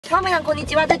ハロー皆さんこんに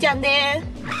ちは、るちゃんです。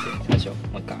最初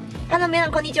もう一回。ハロー皆さ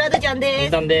んこんにちは、るちゃんで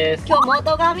す。文当です。今日も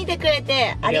動画を見てくれ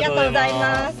てありがとうござい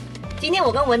ます。今天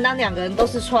我跟文当两个人都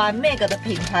是穿 Meg 的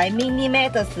品牌 Mini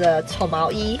Matters 的丑毛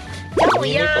衣。姜母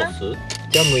鸭。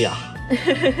姜母鸭。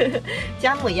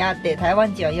姜母鸭って台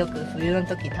湾人はよく冬の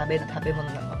時食べる食べ物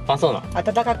なの。あ、そうなの。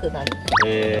暖かくなる。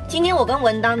今天我跟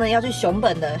文当呢要去熊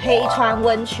本的黑川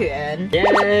温泉。イエ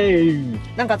ーイ。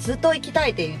なんかずっと行きた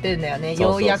いって言ってるんだよね。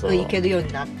ようやく行けるよう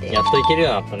になって。やっと行けるよ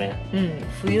うになったね。うん。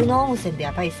冬の温泉って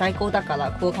やっぱり最高だか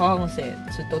ら黒川温泉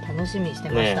ずっと楽しみにして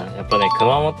ました。ね、やっぱね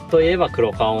熊本といえば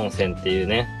黒川温泉っていう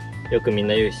ね。よくみん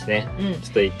な言うしね。ち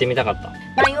ょっと行ってみたかった。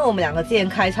那因为我们两个之前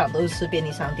开场都是吃便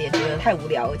利商店，觉得太无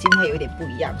聊了，今天有点不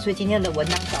一样，所以今天的文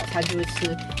当早餐就是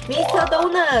吃 Mr.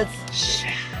 Donuts。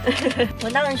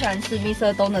文当很喜欢吃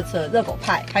Mr. Donuts 的热狗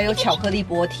派，还有巧克力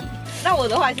波提。那我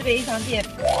的话是便利商店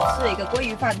吃了一个鲑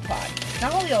鱼饭团，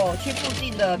然后有去附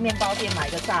近的面包店买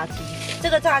一个炸鸡。这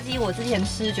个炸鸡我之前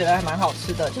吃觉得还蛮好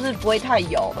吃的，就是不会太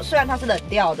油，虽然它是冷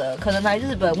掉的，可能来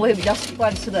日本我也比较习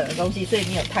惯吃冷的东西，所以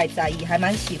没有太在意，还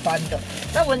蛮喜欢的。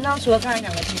那文当除了刚才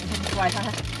两个甜品之外，他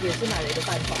也是买了一个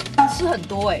饭团，吃很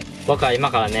多哎。僕は今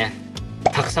からね、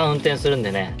たくさん運転するん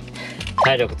でね、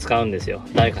体力使うんですよ。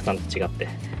誰かさんと違って。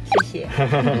谢谢。い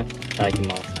ただき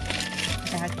ます。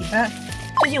いただきます。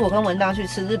最近我跟文当去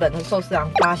吃日本的寿司郎，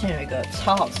发现有一个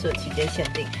超好吃的期间限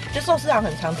定。就寿司郎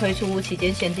很常推出期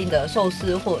间限定的寿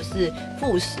司或者是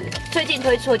副食，最近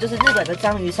推出的就是日本的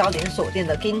章鱼烧连锁店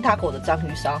的 Gintaco 的章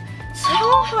鱼烧，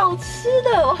超好吃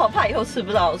的，我好怕以后吃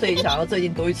不到，所以想要最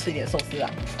近多去吃一点寿司郎。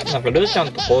なんかルーちゃ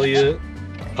んとこういう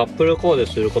カップルコーデ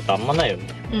することあんまないよね。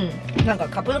なんか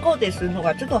カップルコーデするの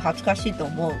がちょっと恥ずかしいと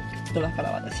思う人だから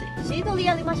私。しりとり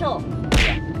やりましょう。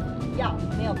要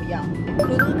没有不要。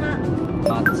車。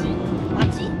街。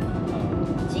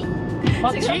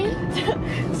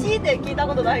街って聞いた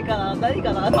ことないから、何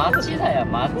かな。街だよ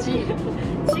街。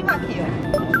ちまきよ。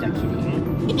じゃあキ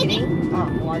リン。キリン。あ、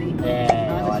終わり。終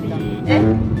わり。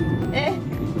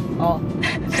哦，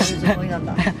是什么样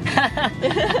的？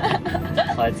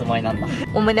つもりなんだ。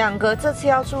我们两个这次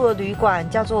要住的旅馆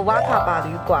叫做哇卡巴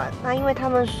旅馆。那因为他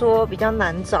们说比较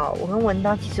难找，我跟文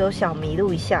当其实有小迷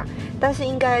路一下，但是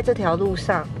应该在这条路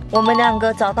上。我们两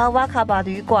个找到哇卡巴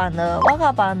旅馆了。哇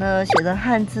卡巴呢写的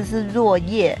汉字是落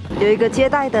叶，有一个接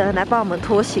待的人来帮我们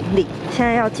拖行李。现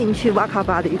在要进去哇卡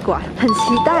巴旅馆，很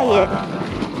期待耶！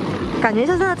感觉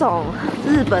就是那种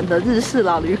日本的日式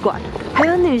老旅馆。还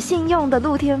有女性用的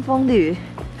露天风吕，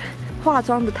化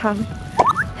妆的汤。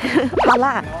好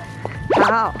啦，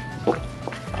好。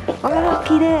哇，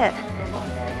綺麗！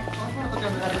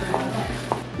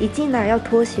一进来要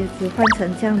脱鞋子，换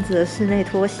成这样子的室内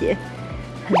拖鞋，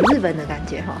很日本的感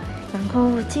觉哈。然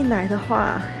后进来的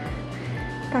话，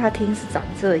大厅是长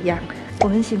这样。我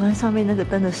很喜欢上面那个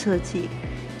灯的设计。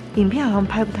影片好像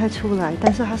拍不太出来，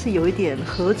但是它是有一点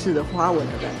盒子的花纹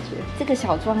的感觉。这个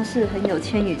小装饰很有《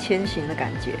千与千寻》的感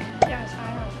觉。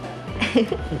い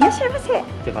らっしゃいませ。っ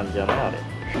て感じだねあれ。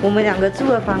我们两个住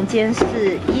的房间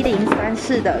是103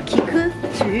室的 Kiku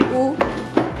菊屋，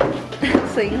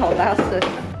声音好大声。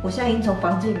我现在已经从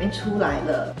房间里面出来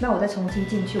了，那我再重新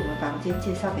进去我们房间，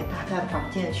介绍给大家看房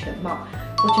间的全貌。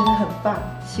我觉得很棒，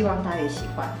希望大家也喜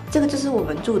欢。这个就是我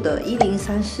们住的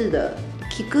103室的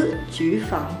Kiku 菊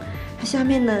房，它下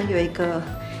面呢有一个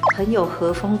很有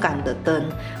和风感的灯，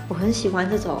我很喜欢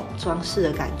这种装饰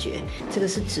的感觉。这个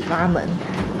是纸拉门，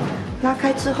拉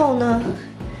开之后呢，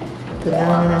噔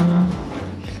噔，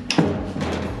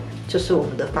就是我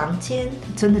们的房间。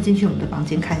真的进去我们的房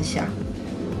间看一下，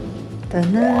噔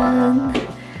噔，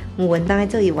我文当在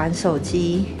这里玩手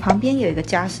机，旁边有一个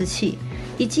加湿器。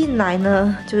一进来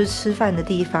呢，就是吃饭的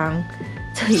地方。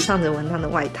这里放着文当的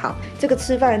外套。这个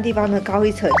吃饭的地方呢，高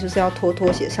一层就是要脱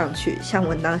拖鞋上去，像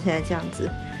文当现在这样子。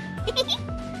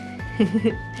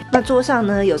那桌上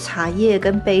呢有茶叶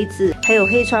跟杯子，还有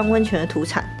黑川温泉的土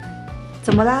产。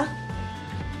怎么啦？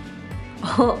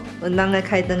哦，文当在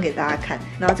开灯给大家看。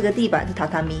然后这个地板是榻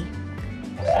榻米。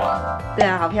对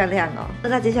啊，好漂亮哦。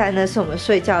那接下来呢是我们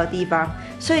睡觉的地方。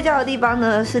睡觉的地方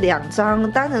呢是2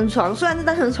张单人床，虽然是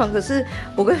单人床，可是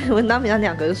我跟文当平常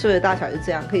2个人睡的大小是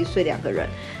这样，可以睡2个人。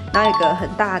然后有一个很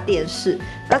大的电视。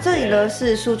那这里呢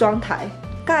是梳妆台。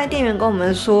刚才店员跟我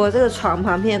们说，这个床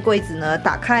旁边的柜子呢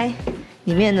打开，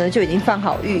里面呢就已经放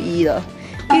好浴衣了。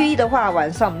浴衣的话，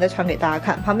晚上我们再穿给大家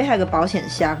看。旁边还有个保险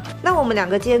箱。那我们2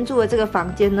个今天住的这个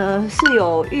房间呢，是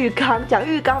有浴缸。讲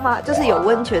浴缸吗？就是有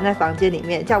温泉在房间里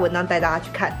面。叫文当带大家去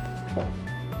看。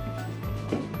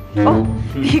哦，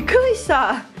びっくりし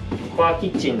た。ここはキ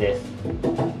ッチンです。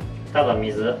ただ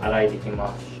水洗いできま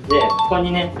す。で、ここ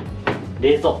にね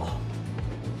冷蔵庫。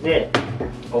で、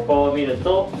ここを見る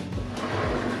と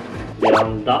ベラ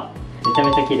ンダめちゃ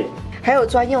めちゃ綺麗。还有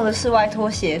专用的室外拖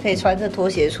鞋，可以穿着拖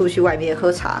鞋出去外面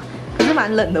喝茶。可是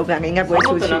蛮冷的，我们两个应该不会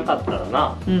出去。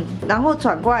然后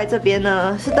转过来这边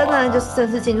呢，是灯呢，就是正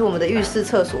式进入我们的浴室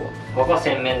厕所。ここ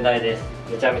洗面台です。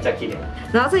めちゃめちゃ綺麗。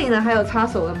然后这里呢还有擦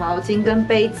手的毛巾跟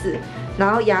杯子，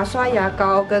然后牙刷、牙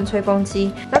膏跟吹风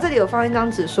机。那这里有放一张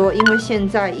纸说，因为现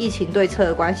在疫情对策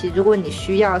的关系，如果你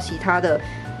需要其他的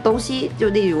东西，就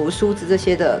例如梳子这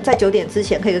些的，在9点之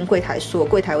前可以跟柜台说，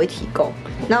柜台会提供。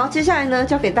然后接下来呢，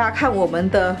就要给大家看我们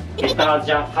的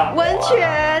温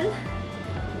泉。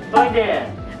多一点。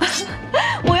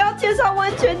我要介绍温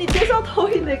泉，你介绍投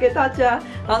影的给大家。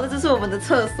然后呢，这是我们的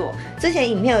厕所。之前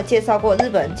影片有介绍过，日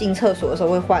本人进厕所的时候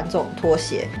会换这种拖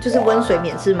鞋，就是温水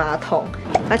免治马桶。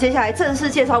那接下来正式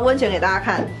介绍温泉给大家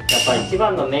看。やっぱ一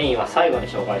番のメインは最後に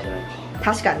紹介しないと。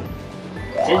確かに。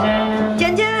じゃじゃーん。じゃ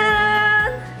んじゃー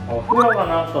ん。お風呂が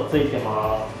なんとついて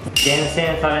ます。厳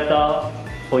選された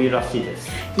お湯らしいです。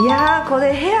いやー、こ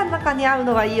れ部屋の中にある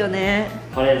のがいいよね。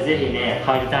これぜひね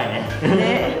入りたいね。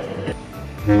ね。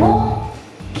お、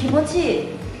気持ちいい。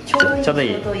ちょうどいい。ちょうどい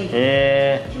い。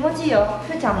気持ちいいよ。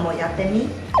ふーちゃんもやってみ。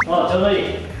あ、ちょうどいい。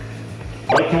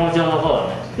これ気持ちよさそう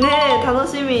だね。ねえ、楽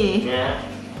しみ。ね。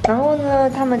然后呢，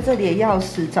他们这里的钥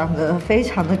匙长得非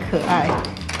常的可爱，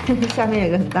下面有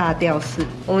一个很大的吊饰。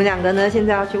我们两个呢，现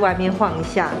在要去外面晃一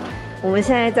下。我们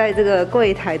现在在这个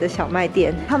柜台的小卖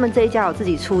店，他们这一家有自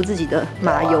己出自己的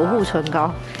马油护唇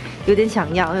膏，有点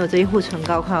想要，因为我最近护唇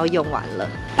膏快要用完了。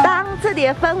当这里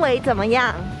的氛围怎么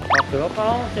样？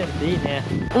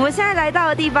我们现在来到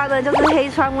的地方呢，就是黑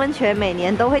川温泉，每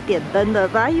年都会点灯的。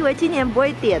本来以为今年不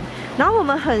会点，然后我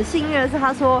们很幸运的是，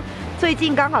他说最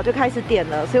近刚好就开始点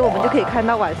了，所以我们就可以看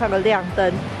到晚上的亮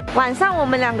灯。晚上我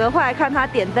们两个会来看他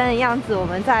点灯的样子，我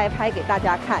们再拍给大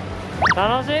家看。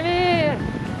楽しみ。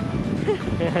や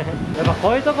っぱこ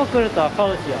ういうとこ来ると赤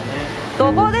牛よね。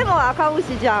どこでも赤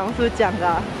牛じゃん，是不是讲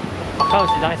的？赤牛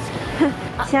大好き。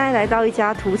现在来到一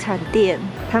家土产店，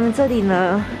他们这里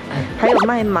呢还有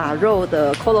卖马肉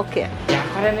的 korokke。いや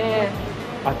これね、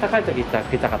暖かい時行ったら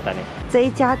食いたかったね。这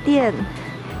一家店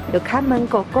有看门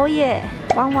狗狗耶，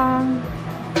汪汪。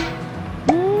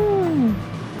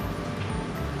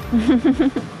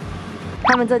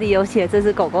他们这里有写这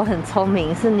只狗狗很聪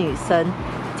明，是女生，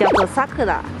叫做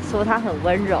Sakura， 说它很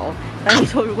温柔，但是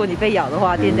说如果你被咬的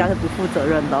话，店家是不负责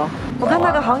任的哦。我看那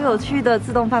个好有趣的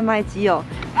自动贩卖机哦，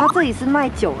它这里是卖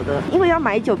酒的，因为要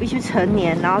买酒必须成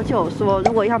年，然后就有说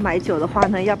如果要买酒的话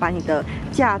呢，要把你的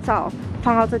驾照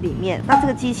放到这里面，那这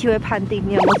个机器会判定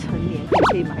你有没有成年，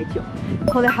可以买酒。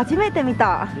これ初めて見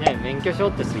た。ね、免許証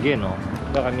ってすげえの。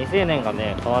だから未成年が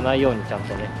ね買わないようにちゃん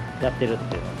とねやってるっ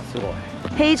ていうのがすごい。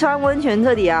黑川温泉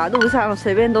这里啊，路上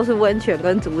随便都是温泉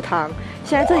跟足汤。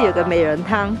现在这里有个美人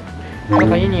汤，い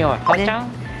い匂い，好香，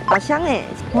好香哎！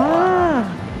哇，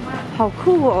好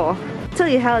酷哦！这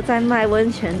里还有在卖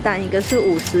温泉蛋，一个是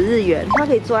50日元，它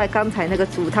可以坐在刚才那个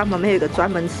足汤旁边有一个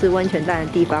专门吃温泉蛋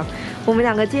的地方。我们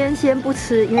两个今天先不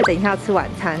吃，因为等一下要吃晚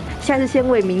餐。现在是先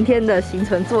为明天的行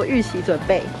程做预习准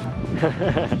备。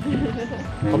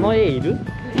この家いる？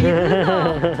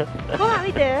ほら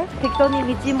見て，適当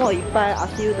に道もいっぱい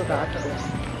足湯とかあって，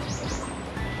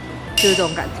就是这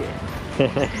种感觉。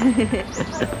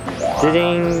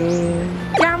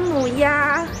姜母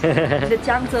鸭，你的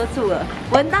姜遮住了。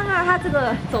文当啊，他这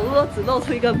个走路都只露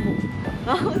出一个母，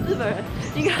然后日本人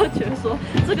应该会觉得说，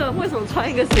这个人为什么穿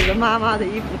一个写着妈妈的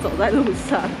衣服走在路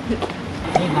上？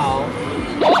你好，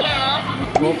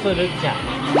我是るちゃん。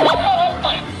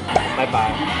バイバイ。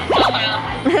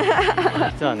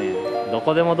実はね、ど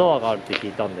こでもドアがあるって聞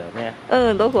いたんだよね。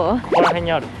嗯，どこ？ここら辺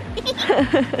にある。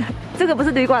这个不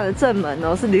是旅馆的正门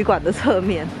哦，是旅馆的侧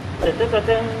面。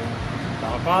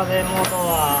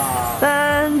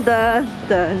噔噔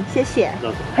噔，谢谢，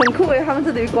很酷诶，他们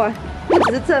是旅馆，不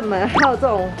只是正门，还有这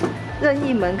种任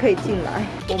意门可以进来。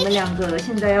我们两个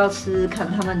现在要吃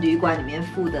看他们旅馆里面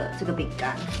附的这个饼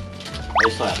干，美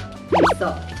味しそうや。美味しそ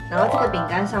う。然后这个饼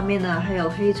干上面呢还有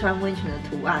黑川温泉的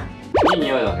图案。いい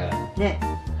匂いだけ。ね。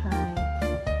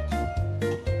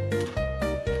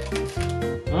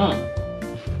嗯。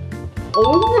哦，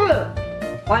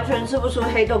完全吃不出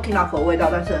黑豆 kinako 的味道，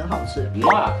但是很好吃。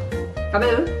哇，食べ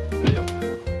る？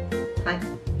来，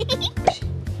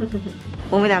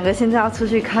我们两个现在要出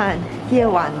去看夜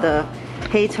晚的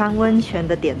黑川温泉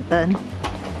的点灯。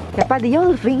やっぱり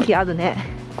夜雰囲気あるね。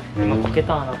今こけ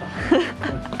たあなた。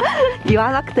言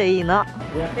わなくていいの。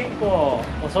いや結構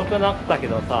遅くなったけ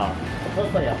どさ、そろ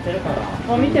そろやってるか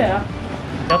な。見て、やっ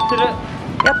てる。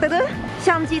やってる？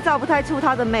相机照不太出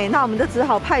它的美，那我们就只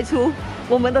好派出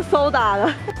我们的soda了。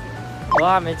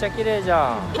哇，めっちゃ綺麗じ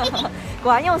ゃん。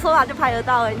果然用soda就拍得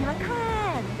到哎，你们看。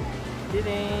叮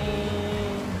叮。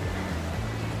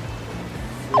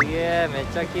げえ、めっ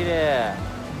ちゃ綺麗。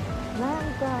な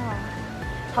んか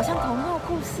好像童话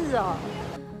故事哦。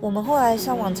我们后来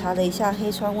上网查了一下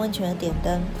黑川温泉的点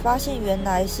灯，发现原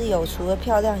来是有除了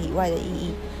漂亮以外的意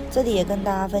义，这里也跟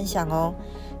大家分享哦。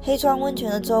黑川温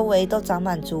泉的周围都长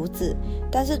满竹子，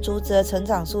但是竹子的成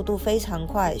长速度非常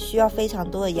快，需要非常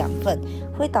多的养分，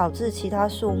会导致其他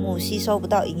树木吸收不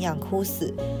到营养枯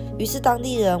死。于是当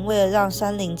地人为了让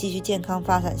山林继续健康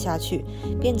发展下去，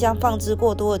便将放置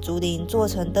过多的竹林做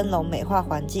成灯笼美化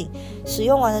环境。使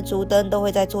用完的竹灯都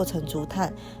会再做成竹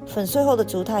炭，粉碎后的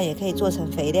竹炭也可以做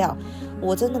成肥料。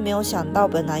我真的没有想到，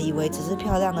本来以为只是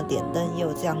漂亮的点灯也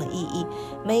有这样的意义。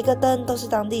每一个灯都是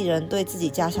当地人对自己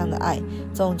家乡的爱。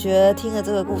总觉得听了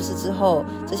这个故事之后，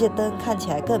这些灯看起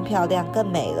来更漂亮、更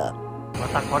美了。ま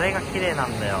たこれが綺麗な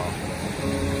んだよ。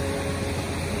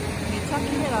めっちゃ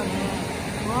綺麗だね。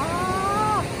わ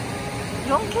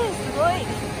ー、4K すごい。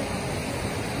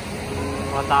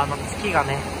また月がね。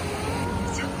め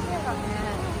っちゃ綺麗だね。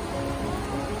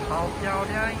好漂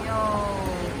亮哟。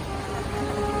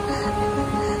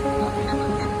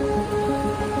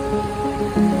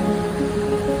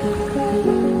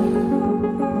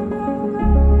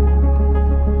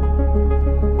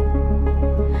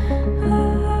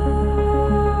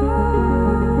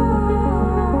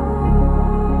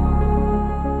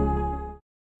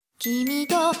君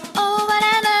と終わ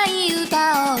らない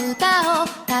歌を歌おう。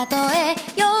たとえ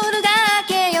夜が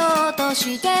明けようと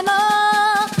しても